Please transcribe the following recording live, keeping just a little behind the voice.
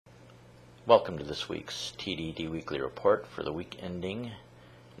Welcome to this week's TDD Weekly Report for the week ending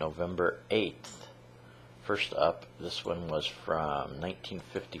November 8th. First up, this one was from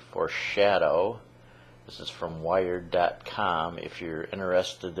 1954 Shadow. This is from Wired.com. If you're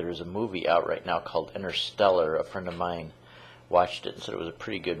interested, there's a movie out right now called Interstellar. A friend of mine watched it and said it was a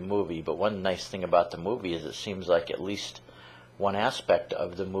pretty good movie, but one nice thing about the movie is it seems like at least one aspect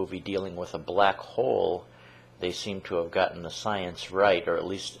of the movie dealing with a black hole, they seem to have gotten the science right, or at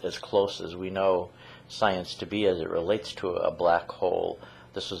least as close as we know science to be as it relates to a black hole.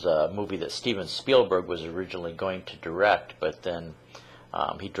 This was a movie that Steven Spielberg was originally going to direct, but then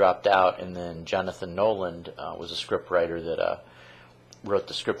he dropped out, and then Jonathan Nolan was a scriptwriter that wrote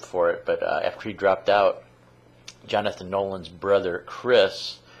the script for it. But after he dropped out, Jonathan Nolan's brother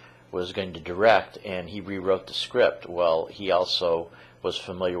Chris was going to direct, and he rewrote the script. Well, he also was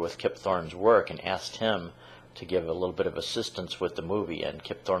familiar with Kip Thorne's work and asked him to give a little bit of assistance with the movie, and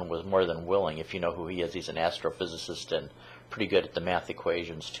Kip Thorne was more than willing. If you know who he is, he's an astrophysicist and pretty good at the math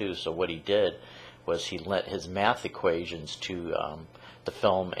equations too. So what he did was he lent his math equations to the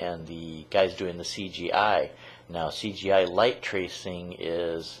film and the guys doing the CGI. Now, CGI light tracing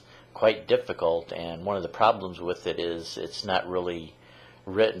is quite difficult, and one of the problems with it is it's not really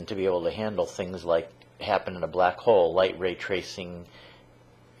written to be able to handle things like happen in a black hole. Light ray tracing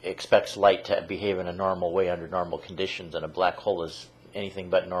expects light to behave in a normal way under normal conditions, and a black hole is anything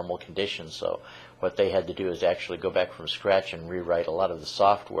but normal conditions. So what they had to do is actually go back from scratch and rewrite a lot of the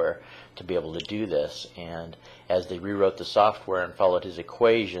software to be able to do this. And as they rewrote the software and followed his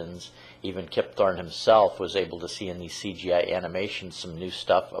equations, even Kip Thorne himself was able to see in these CGI animations some new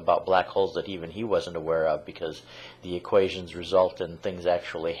stuff about black holes that even he wasn't aware of, because the equations result in things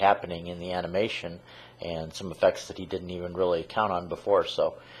actually happening in the animation and some effects that he didn't even really count on before.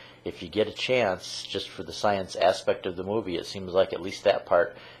 So if you get a chance, just for the science aspect of the movie, it seems like at least that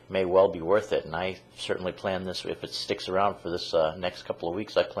part may well be worth it. And I certainly plan this, if it sticks around for this next couple of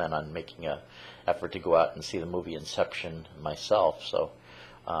weeks, I plan on making an effort to go out and see the movie Inception myself. So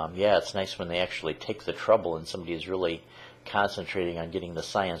yeah, it's nice when they actually take the trouble and somebody is really concentrating on getting the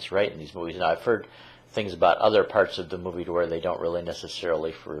science right in these movies. Now, I've heard things about other parts of the movie to where they don't really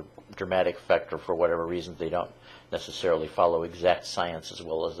necessarily, for dramatic effect or for whatever reasons, they don't necessarily follow exact science as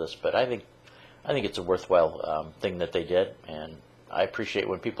well as this. But I think it's a worthwhile thing that they did, and I appreciate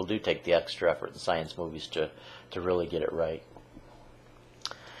when people do take the extra effort in science movies to really get it right.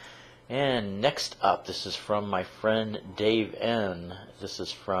 And next up, this is from my friend Dave N. This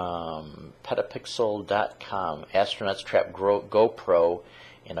is from petapixel.com. Astronauts trap GoPro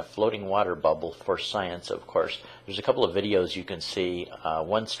in a floating water bubble for science, of course. There's a couple of videos you can see.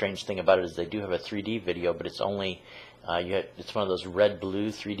 One strange thing about it is they do have a 3D video, but it's only, it's one of those red-blue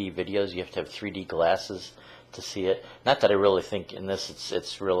 3D videos. You have to have 3D glasses to see it. Not that I really think in this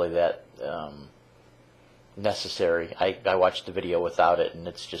it's really that necessary. I watched the video without it, and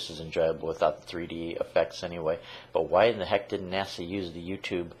it's just as enjoyable without the 3D effects anyway. But why in the heck didn't NASA use the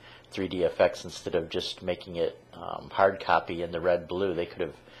YouTube 3D effects instead of just making it hard copy in the red-blue? They could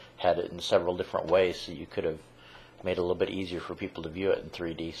have had it in several different ways, so you could have made it a little bit easier for people to view it in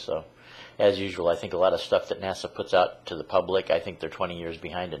 3D. So, as usual, I think a lot of stuff that NASA puts out to the public, I think they're 20 years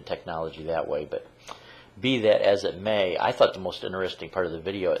behind in technology that way. But be that as it may, I thought the most interesting part of the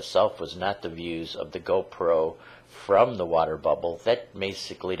video itself was not the views of the GoPro from the water bubble. That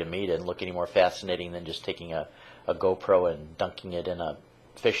basically, to me, didn't look any more fascinating than just taking a GoPro and dunking it in a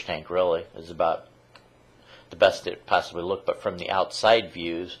fish tank. Really is about the best it possibly looked. But from the outside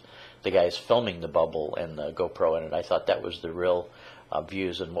views, the guys filming the bubble and the GoPro in it, I thought that was the real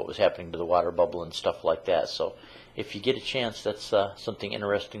views and what was happening to the water bubble and stuff like that. So if you get a chance, that's something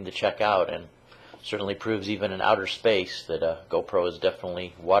interesting to check out, and certainly proves even in outer space that GoPro is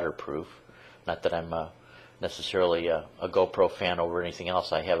definitely waterproof. Not that I'm necessarily a GoPro fan over anything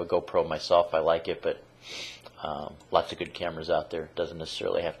else. I have a GoPro myself. I like it, but lots of good cameras out there. It doesn't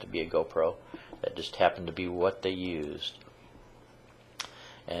necessarily have to be a GoPro. That just happened to be what they used.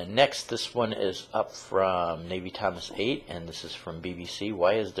 And next, this one is up from Navy Thomas 8, and this is from BBC.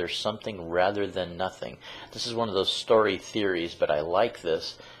 Why is there something rather than nothing? This is one of those story theories, but I like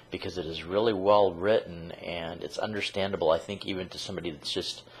this because it is really well written, and it's understandable, I think, even to somebody that's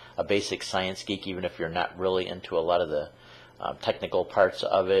just a basic science geek, even if you're not really into a lot of the technical parts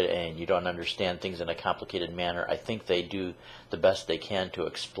of it and you don't understand things in a complicated manner. I think they do the best they can to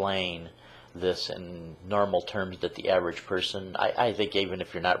explain this in normal terms that the average person, I think even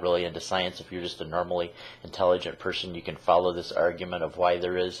if you're not really into science, if you're just a normally intelligent person, you can follow this argument of why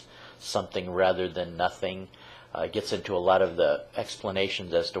there is something rather than nothing. It gets into a lot of the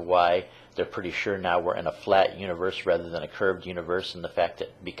explanations as to why they're pretty sure now we're in a flat universe rather than a curved universe, and the fact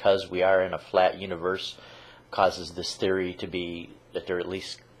that because we are in a flat universe causes this theory to be, that there at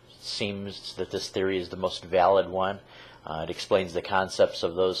least seems that this theory is the most valid one. It explains the concepts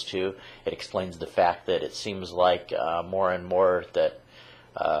of those two. It explains the fact that it seems like more and more that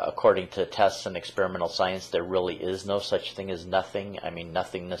according to tests and experimental science, there really is no such thing as nothing. I mean,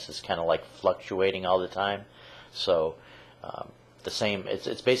 nothingness is kind of like fluctuating all the time. So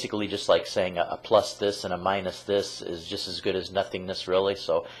it's basically just like saying a plus this and a minus this is just as good as nothingness, really.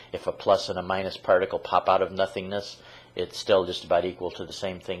 So if a plus and a minus particle pop out of nothingness, it's still just about equal to the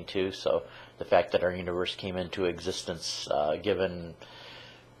same thing too. So the fact that our universe came into existence given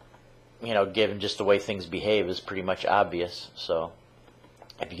just the way things behave is pretty much obvious. So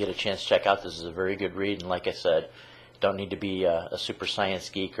if you get a chance, check out. This is a very good read, and like I said, don't need to be a super science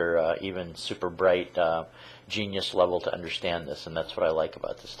geek or even super bright genius level to understand this, and that's what I like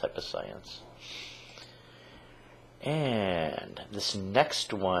about this type of science. And this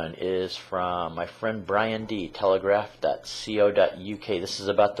next one is from my friend Brian D., telegraph.co.uk. This is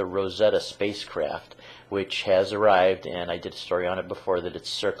about the Rosetta spacecraft, which has arrived, and I did a story on it before, that it's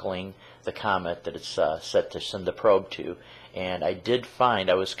circling the comet that it's set to send the probe to. And I did find,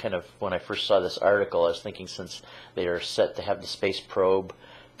 I was kind of, when I first saw this article, I was thinking, since they are set to have the space probe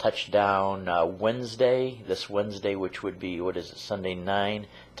touch down this Wednesday, which would be, Sunday 9,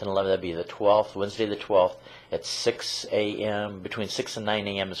 10, 11, that'd be the 12th, Wednesday the 12th at 6 a.m., between 6 and 9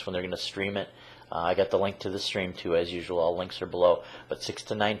 a.m. is when they're going to stream it. I got the link to the stream too, as usual. All links are below. But 6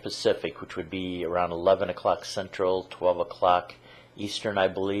 to 9 Pacific, which would be around 11 o'clock Central, 12 o'clock Eastern, I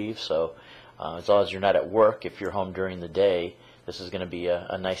believe. So as long as you're not at work, if you're home during the day, this is going to be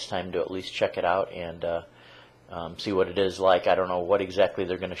a nice time to at least check it out and see what it is like. I don't know what exactly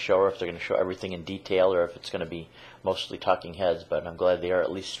they're going to show, or if they're going to show everything in detail, or if it's going to be mostly talking heads, but I'm glad they are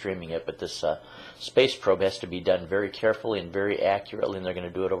at least streaming it. But this space probe has to be done very carefully and very accurately, and they're going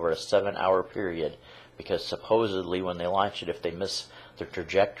to do it over a 7-hour period, because supposedly when they launch it, if they miss their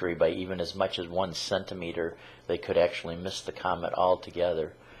trajectory by even as much as 1 centimeter, they could actually miss the comet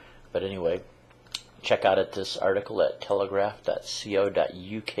altogether. But anyway, check out this article at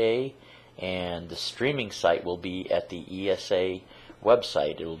telegraph.co.uk, and the streaming site will be at the ESA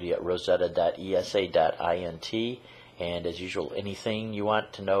website. It will be at rosetta.esa.int, and as usual, anything you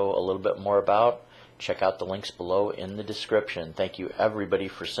want to know a little bit more about, check out the links below in the description. Thank you everybody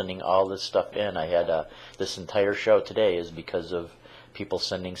for sending all this stuff in. I had this entire show today is because of people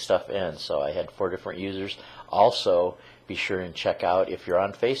sending stuff in, so I had 4 different users. Also, be sure and check out, if you're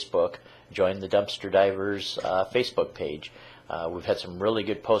on Facebook, join the Dumpster Divers Facebook page. We've had some really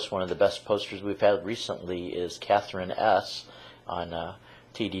good posts. One of the best posters we've had recently is Catherine S. on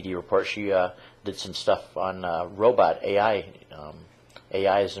TDD Report. She did some stuff on robot AI,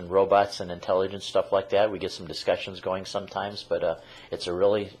 AIs and robots and intelligence, stuff like that. We get some discussions going sometimes, but it's a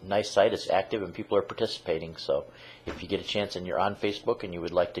really nice site. It's active and people are participating. So if you get a chance and you're on Facebook and you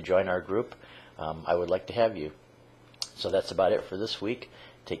would like to join our group, I would like to have you. So that's about it for this week.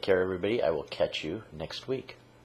 Take care, everybody. I will catch you next week.